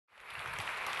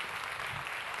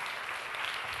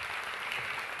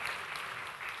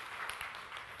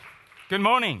Good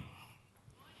morning.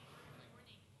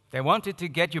 They wanted to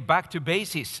get you back to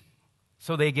basics,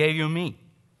 so they gave you me.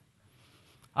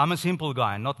 I'm a simple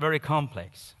guy, not very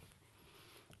complex.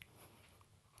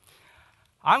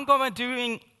 I'm going to be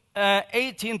doing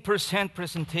 18%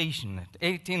 presentation,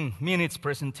 18 minutes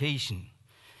presentation.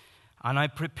 And I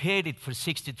prepared it for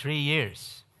 63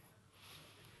 years.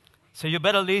 So you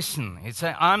better listen.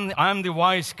 I'm the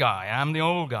wise guy, I'm the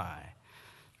old guy.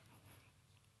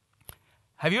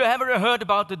 Have you ever heard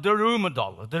about the Daruma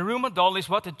doll? The Daruma doll is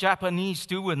what the Japanese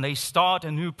do when they start a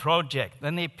new project.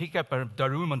 Then they pick up a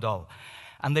Daruma doll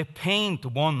and they paint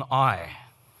one eye.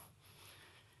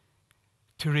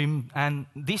 And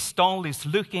this doll is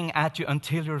looking at you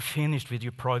until you're finished with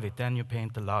your project. Then you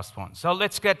paint the last one. So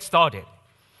let's get started.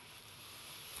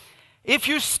 If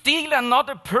you steal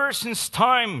another person's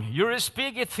time, you're as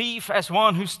big a thief as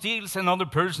one who steals another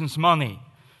person's money.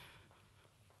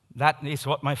 That is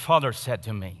what my father said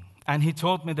to me. And he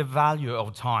taught me the value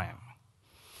of time.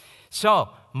 So,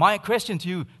 my question to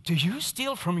you, do you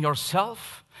steal from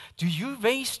yourself? Do you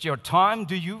waste your time?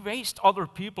 Do you waste other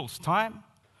people's time?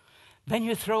 Then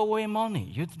you throw away money.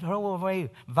 You throw away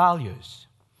values.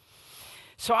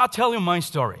 So I'll tell you my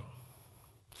story.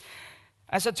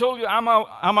 As I told you, I'm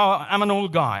an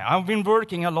old guy. I've been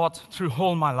working a lot through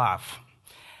all my life.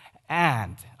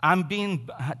 And I've been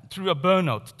through a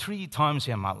burnout 3 times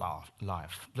in my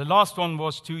life. The last one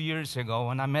was 2 years ago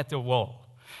when I met a wall.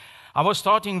 I was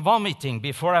starting vomiting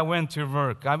before I went to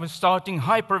work. I was starting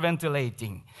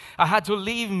hyperventilating. I had to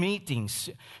leave meetings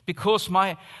because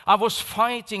I was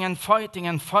fighting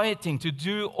to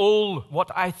do all what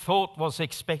I thought was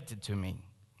expected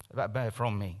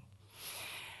from me.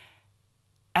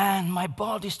 And my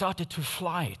body started to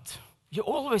flight. You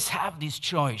always have this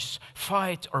choice,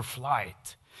 fight or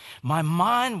flight. My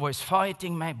mind was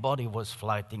fighting, my body was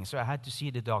flighting, so I had to see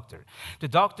the doctor. The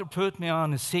doctor put me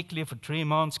on a sick leave for 3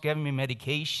 months, gave me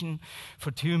medication for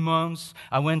 2 months.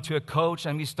 I went to a coach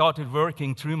and we started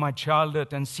working through my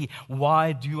childhood and see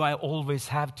why do I always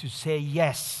have to say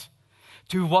yes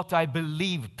to what I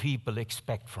believe people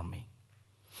expect from me.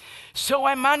 So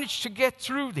I managed to get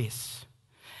through this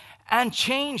and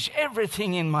change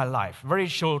everything in my life very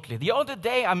shortly. The other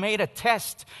day, I made a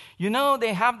test. You know,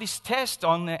 they have this test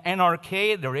on the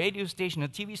NRK, the radio station, the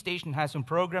TV station has some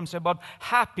programs about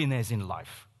happiness in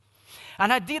life.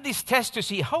 And I did this test to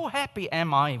see how happy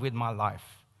am I with my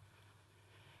life.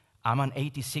 I'm an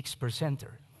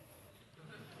 86%er.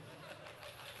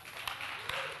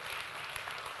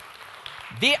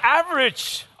 The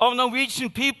average of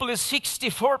Norwegian people is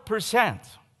 64%.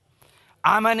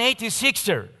 I'm an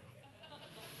 86er.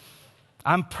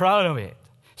 I'm proud of it.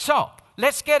 So,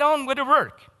 let's get on with the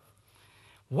work.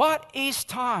 What is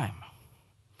time?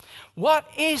 What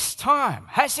is time?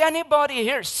 Has anybody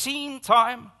here seen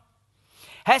time?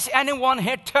 Has anyone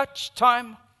here touched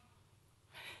time?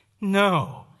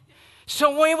 No.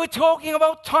 So when we're talking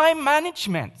about time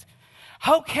management,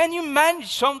 how can you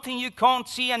manage something you can't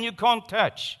see and you can't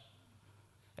touch?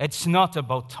 It's not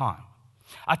about time.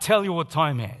 I'll tell you what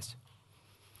time is.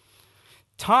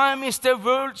 Time is the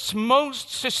world's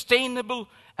most sustainable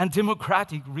and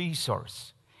democratic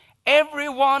resource. Every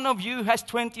one of you has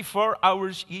 24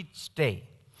 hours each day.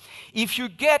 If you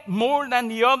get more than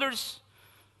the others,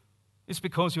 it's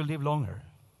because you live longer.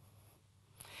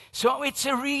 So it's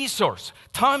a resource.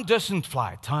 Time doesn't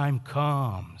fly. Time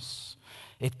comes.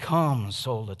 It comes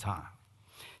all the time.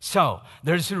 So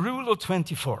there's a rule of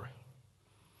 24.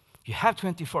 You have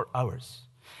 24 hours.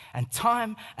 And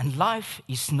time and life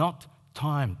is not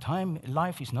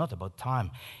life is not about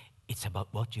time. It's about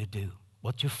what you do,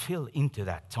 what you fill into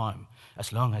that time,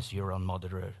 as long as you're on Mother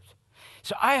Earth.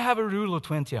 So I have a rule of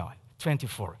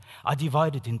 24. I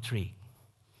divide it in 3.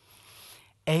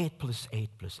 8 plus 8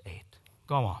 plus 8.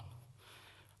 Go on.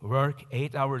 Work,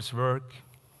 8 hours work,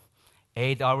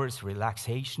 8 hours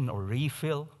relaxation or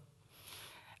refill,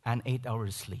 and 8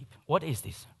 hours sleep. What is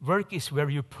this? Work is where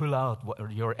you pull out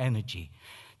your energy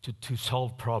to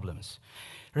solve problems.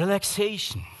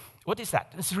 Relaxation, what is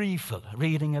that? It's refill.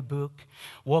 Reading a book,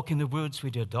 walk in the woods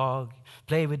with your dog,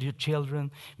 play with your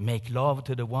children, make love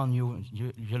to the one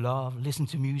you love, listen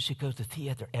to music, go to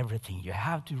theater, everything. You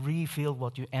have to refill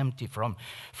what you empty from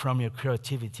your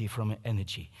creativity, from your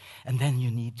energy. And then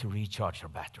you need to recharge your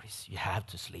batteries. You have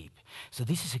to sleep. So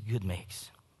this is a good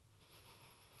mix.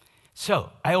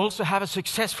 So I also have a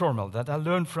success formula that I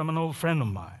learned from an old friend of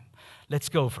mine. Let's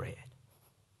go for it.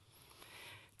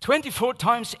 24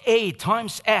 times A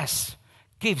times S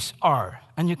gives R.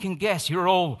 And you can guess, you're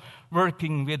all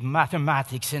working with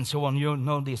mathematics and so on. You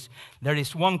know this. There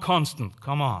is one constant.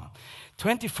 Come on.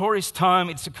 24 is time.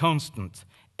 It's a constant.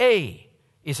 A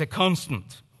is a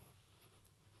constant.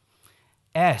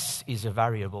 S is a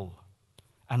variable.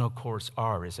 And of course,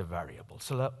 R is a variable.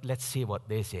 So let's see what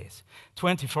this is.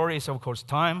 24 is, of course,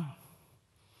 time.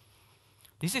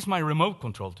 This is my remote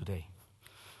control today.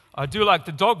 I do like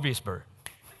the dog whisper.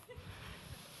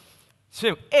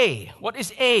 So A, what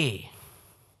is A?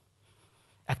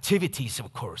 Activities,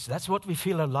 of course. That's what we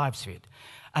fill our lives with.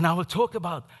 And I will talk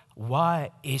about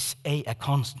why is A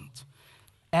constant.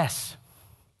 S,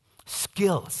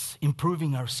 skills,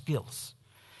 improving our skills.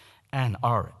 And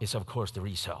R is, of course, the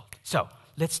result. So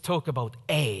let's talk about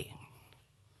A.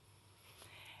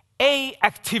 A,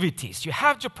 activities. You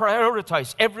have to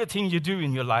prioritize everything you do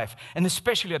in your life, and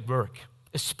especially at work.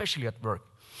 Especially at work.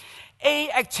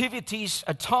 A, activities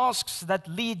are tasks that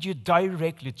lead you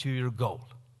directly to your goal.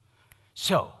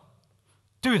 So,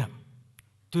 do them.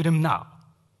 Do them now.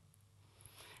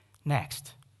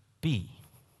 Next, B.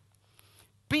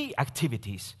 B,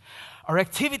 activities are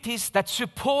activities that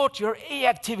support your A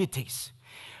activities.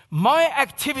 My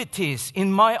activities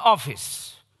in my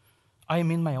office. I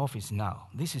am in my office now.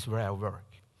 This is where I work.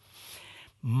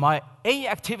 My A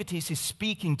activities is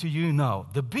speaking to you now.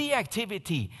 The B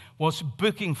activity was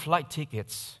booking flight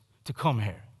tickets to come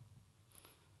here.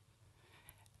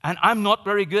 And I'm not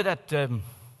very good at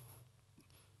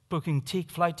booking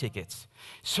flight tickets.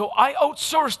 So I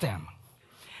outsource them.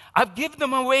 I've given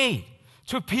them away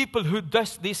to people who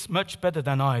does this much better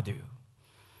than I do.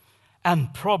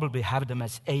 And probably have them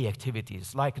as A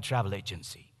activities, like a travel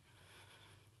agency.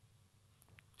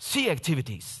 C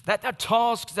activities, that are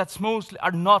tasks that mostly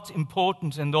are not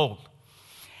important and all.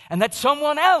 And that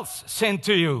someone else sent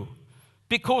to you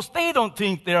because they don't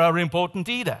think they are important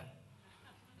either.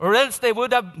 Or else they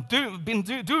would have been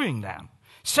doing them.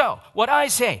 So, what I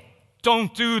say,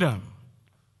 don't do them.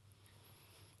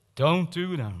 Don't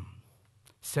do them.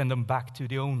 Send them back to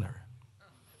the owner.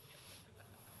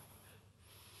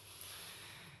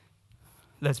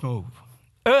 Let's move.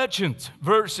 Urgent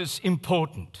versus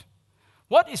important.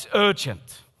 What is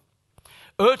urgent?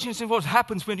 Urgent is what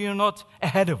happens when you're not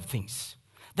ahead of things.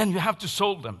 Then you have to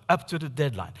solve them up to the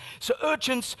deadline. So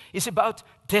urgent is about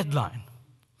deadline.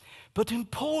 But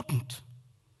important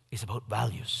is about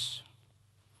values.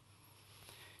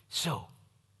 So,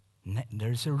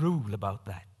 there's a rule about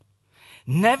that.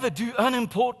 Never do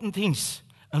unimportant things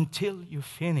until you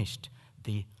finished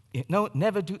the... No,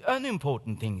 never do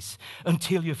unimportant things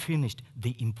until you finished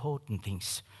the important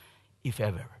things, if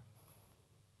ever.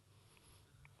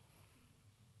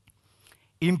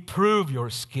 Improve your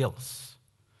skills.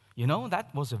 You know,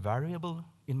 that was a variable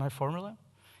in my formula.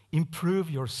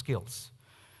 Improve your skills.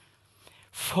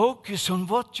 Focus on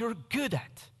what you're good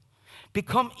at.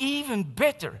 Become even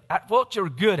better at what you're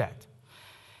good at.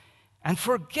 And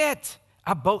forget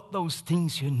about those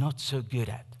things you're not so good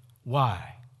at.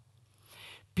 Why?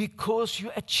 Because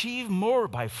you achieve more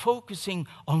by focusing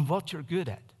on what you're good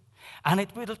at. And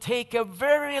it will take a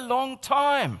very long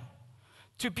time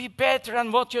to be better at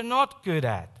what you're not good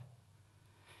at.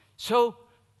 So,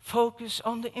 focus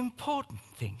on the important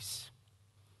things.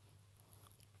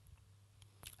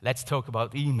 Let's talk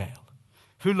about email.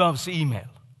 Who loves email?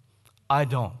 I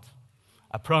don't.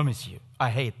 I promise you, I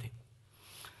hate it.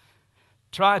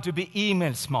 Try to be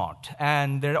email smart,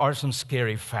 and there are some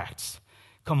scary facts.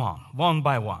 Come on, one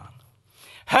by one.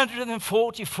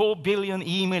 144 billion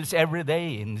emails every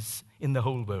day in the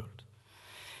whole world.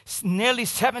 Nearly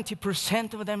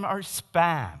 70% of them are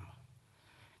spam,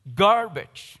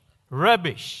 garbage,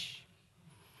 rubbish.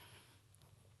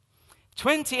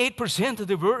 28% of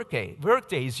the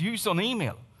workday is used on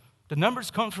email. The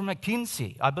numbers come from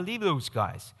McKinsey. I believe those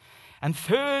guys. And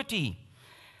 30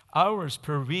 hours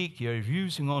per week you're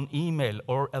using on email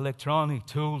or electronic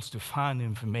tools to find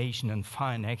information and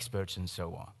find experts and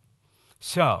so on.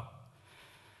 So,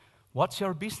 what's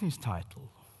your business title?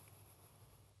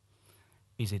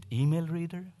 Is it email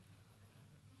reader?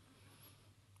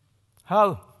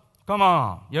 How? Come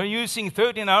on. You're using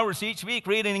 13 hours each week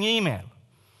reading email.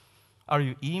 Are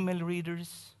you email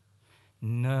readers?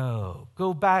 No.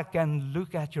 Go back and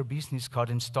look at your business card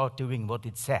and start doing what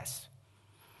it says.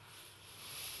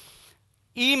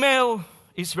 Email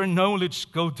is where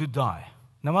knowledge goes to die.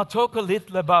 Now I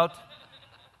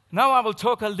will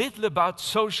talk a little about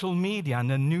social media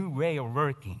and a new way of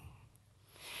working.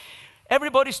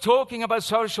 Everybody's talking about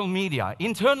social media.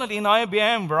 Internally in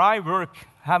IBM, where I work,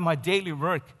 have my daily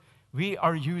work, we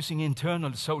are using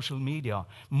internal social media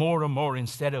more and more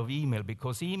instead of email,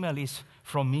 because email is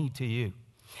from me to you.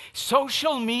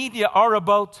 Social media are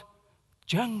about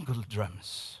jungle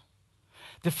drums.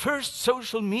 The first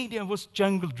social media was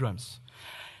jungle drums.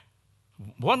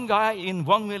 One guy in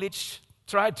one village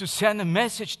tried to send a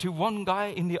message to one guy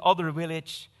in the other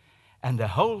village, and the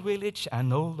whole village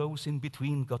and all those in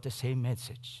between got the same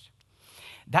message.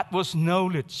 That was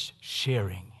knowledge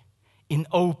sharing in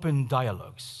open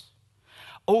dialogues.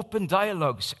 Open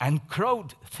dialogues and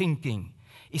crowd thinking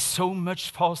is so much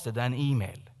faster than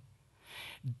email.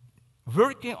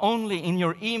 Working only in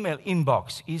your email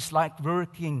inbox is like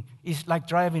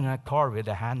driving a car with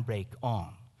a handbrake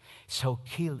on. So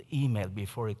kill email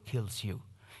before it kills you.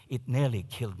 It nearly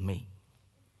killed me.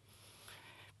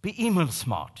 Be email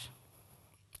smart,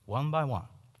 one by one.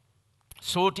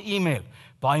 Sort email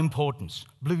by importance.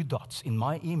 Blue dots in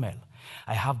my email.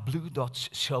 I have blue dots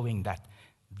showing that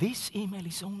this email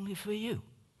is only for you.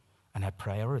 And I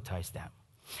prioritize them.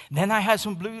 Then I have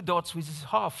some blue dots which is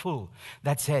half full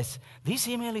that says, this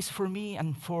email is for me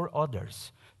and for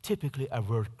others, typically a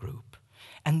work group.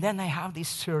 And then I have these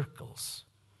circles.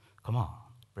 Come on,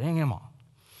 bring them on.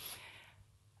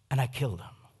 And I kill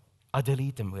them. I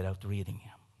delete them without reading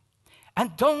them.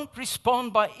 And don't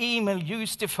respond by email,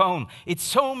 use the phone. It's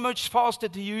so much faster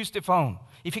to use the phone.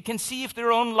 If you can see if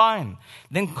they're online,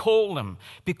 then call them,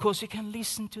 because you can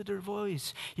listen to their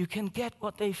voice. You can get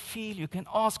what they feel. You can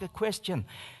ask a question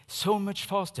so much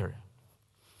faster.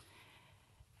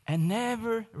 And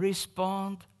never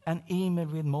respond an email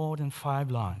with more than 5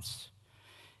 lines.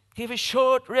 Give a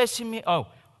short resume. Oh,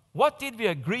 what did we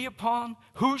agree upon?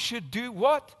 Who should do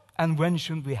what? And when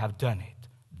should we have done it?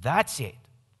 That's it.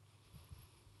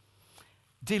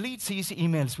 Delete these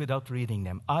emails without reading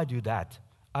them. I do that.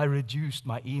 I reduced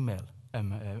my email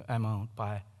amount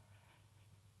by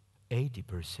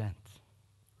 80%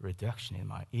 reduction in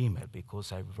my email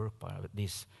because I work by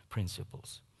these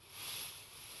principles.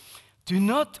 Do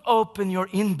not open your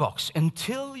inbox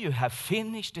until you have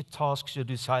finished the tasks you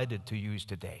decided to use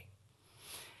today.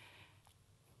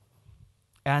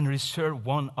 And reserve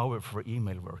 1 hour for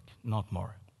email work, not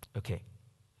more. Okay.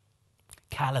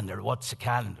 Calendar, what's a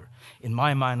calendar? In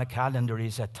my mind, a calendar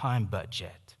is a time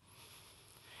budget.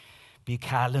 Be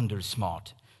calendar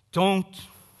smart. Come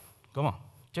on,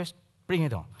 just bring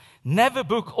it on. Never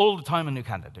book all the time in your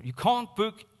calendar. You can't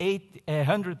book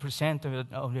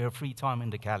 100% of your free time in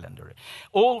the calendar.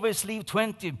 Always leave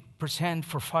 20%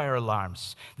 for fire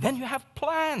alarms. Then you have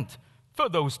planned for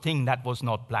those things that was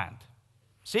not planned.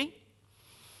 See?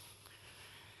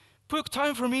 Book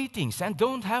time for meetings and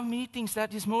don't have meetings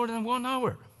that is more than 1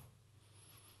 hour.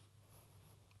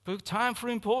 Book time for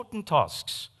important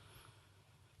tasks.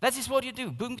 That is what you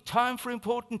do. Book time for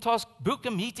important tasks. Book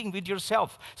a meeting with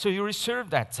yourself so you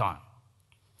reserve that time.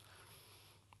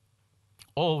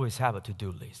 Always have a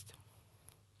to-do list.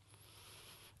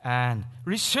 And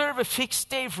reserve a fixed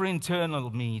day for internal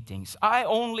meetings. I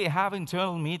only have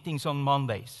internal meetings on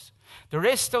Mondays. The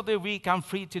rest of the week I'm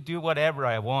free to do whatever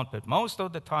I want, but most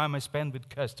of the time I spend with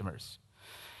customers.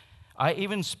 I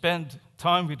even spend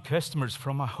time with customers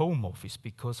from my home office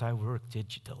because I work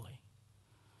digitally.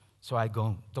 So I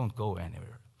don't go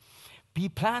anywhere. Be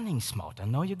planning smart. I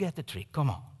know you get the trick. Come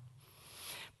on.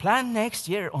 Plan next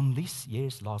year on this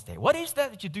year's last day. What is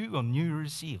that you do on New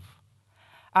Year's Eve?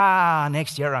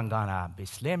 Next year I'm going to be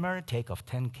slimmer, take off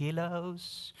 10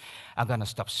 kilos. I'm going to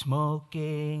stop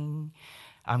smoking.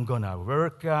 I'm going to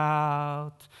work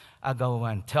out. I go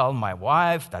and tell my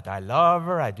wife that I love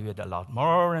her. I do it a lot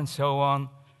more and so on.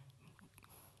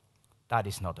 That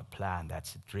is not a plan.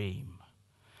 That's a dream.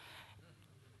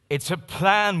 It's a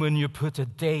plan when you put a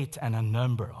date and a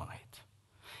number on it.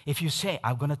 If you say,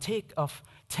 I'm going to take off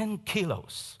 10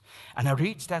 kilos and I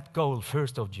reach that goal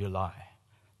 1st of July,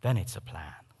 then it's a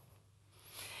plan.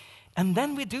 And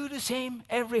then we do the same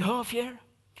every half year.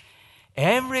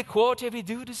 Every quarter we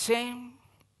do the same.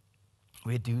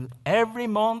 We do every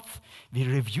month. We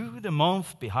review the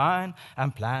month behind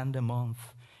and plan the month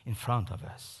in front of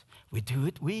us. We do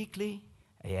it weekly.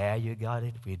 Yeah, you got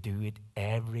it. We do it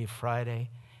every Friday.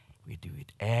 We do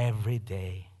it every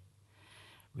day.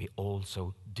 We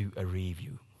also do a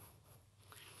review.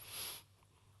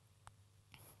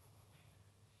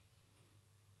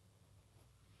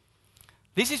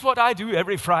 This is what I do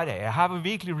every Friday. I have a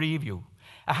weekly review.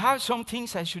 I have some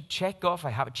things I should check off. I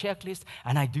have a checklist,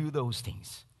 and I do those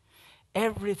things.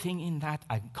 Everything in that,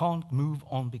 I can't move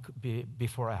on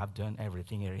before I have done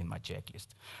everything here in my checklist.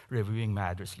 Reviewing my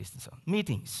address list and so on.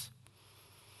 Meetings.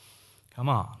 Come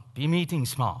on, be meeting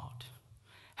smart.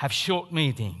 Have short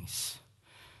meetings.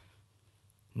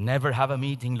 Never have a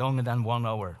meeting longer than 1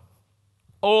 hour.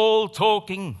 All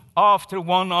talking after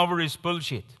 1 hour is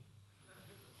bullshit.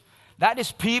 That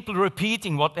is people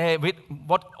repeating what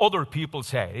other people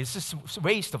say. It's just a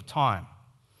waste of time.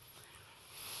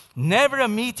 Never a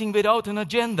meeting without an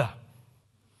agenda.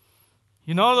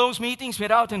 You know those meetings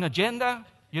without an agenda?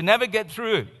 You never get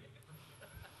through.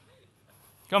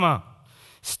 Come on.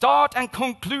 Start and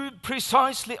conclude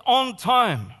precisely on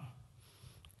time.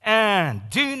 And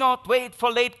do not wait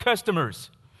for late customers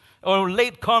or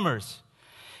late comers.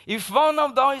 If one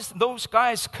of those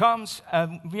guys comes,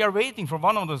 we are waiting for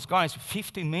one of those guys for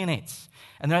 15 minutes,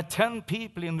 and there are 10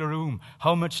 people in the room,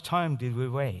 how much time did we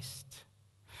waste?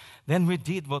 Then we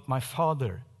did what my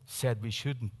father said we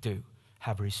shouldn't do,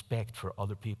 have respect for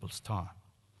other people's time.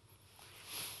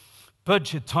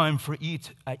 Budget time for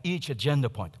each agenda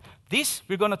point. This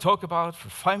we're going to talk about for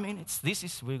 5 minutes.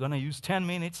 We're going to use 10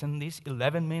 minutes, and this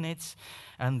 11 minutes,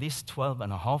 and this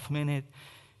 12.5 minutes.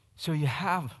 So you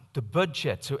have the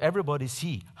budget, so everybody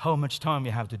see how much time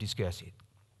you have to discuss it.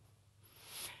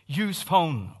 Use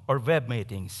phone or web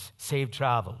meetings. Save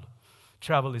travel.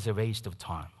 Travel is a waste of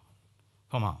time.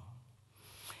 Come on.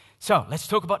 So let's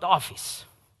talk about the office.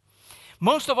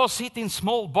 Most of us sit in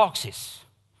small boxes,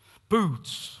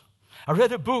 booths. I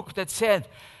read a book that said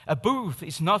a booth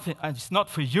is nothing. It's not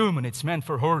for human. It's meant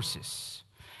for horses,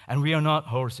 and we are not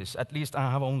horses. At least I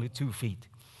have only 2 feet.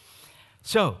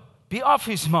 So be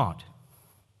office smart.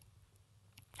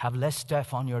 Have less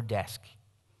stuff on your desk.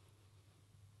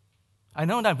 I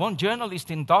know that one journalist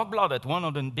in Dagbladet, one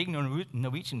of the big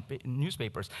Norwegian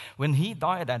newspapers, when he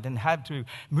died and had to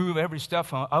move every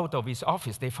stuff out of his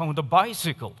office, they found a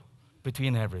bicycle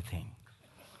between everything.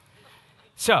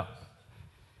 So,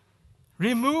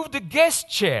 remove the guest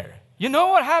chair. You know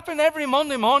what happened every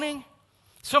Monday morning?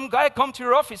 Some guy come to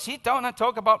your office, sit down and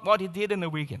talk about what he did in the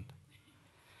weekend.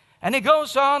 And he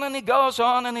goes on, and he goes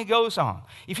on, and he goes on.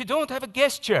 If you don't have a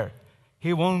guest chair,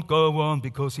 he won't go on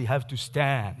because he have to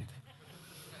stand.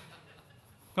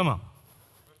 Come on.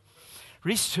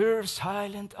 Reserve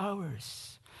silent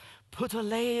hours. Put a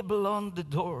label on the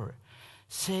door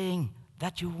saying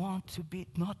that you want to be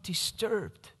not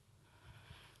disturbed.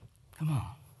 Come on.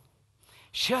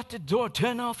 Shut the door,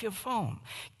 turn off your phone.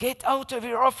 Get out of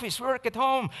your office, work at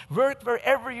home, work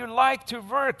wherever you like to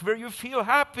work, where you feel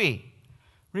happy.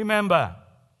 Remember,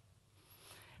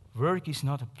 work is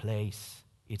not a place,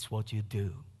 it's what you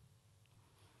do.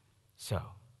 So,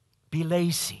 be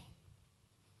lazy.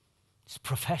 It's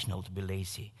professional to be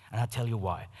lazy, and I'll tell you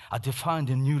why. I defined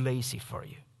a new lazy for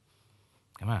you.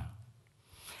 Come on.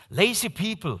 Lazy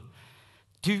people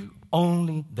do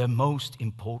only the most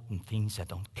important things and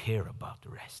don't care about the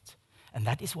rest. And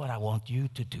that is what I want you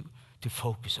to do, to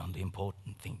focus on the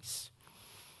important things.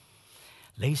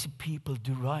 Lazy people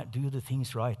do the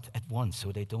things right at once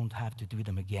so they don't have to do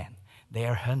them again. They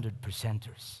are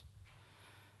 100%ers.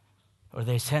 Or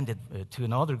they send it to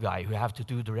another guy who have to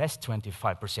do the rest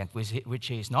 25%, which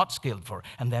he is not skilled for.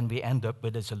 And then we end up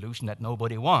with a solution that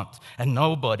nobody wants. And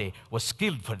nobody was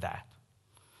skilled for that.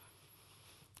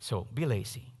 So be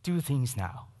lazy. Do things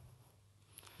now.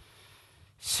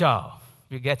 So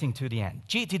we're getting to the end.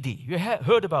 GTD. You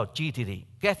heard about GTD,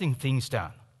 getting things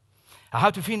done. I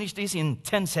have to finish this in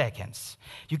 10 seconds.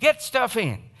 You get stuff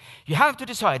in. You have to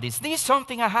decide, is this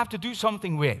something I have to do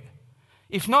something with?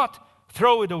 If not,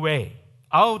 throw it away.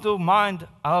 Out of mind,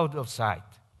 out of sight.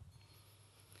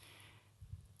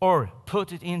 Or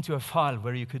put it into a file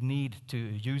where you could need to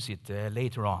use it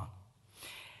later on.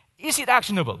 Is it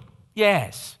actionable?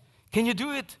 Yes. Can you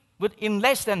do it in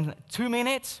less than 2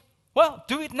 minutes? Well,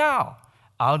 do it now.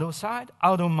 Out of sight,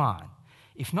 out of mind.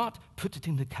 If not, put it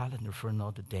in the calendar for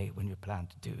another day when you plan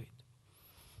to do it.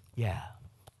 Yeah.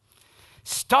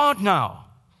 Start now.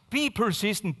 Be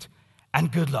persistent,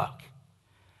 and good luck.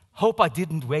 Hope I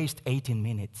didn't waste 18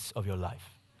 minutes of your life.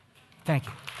 Thank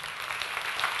you.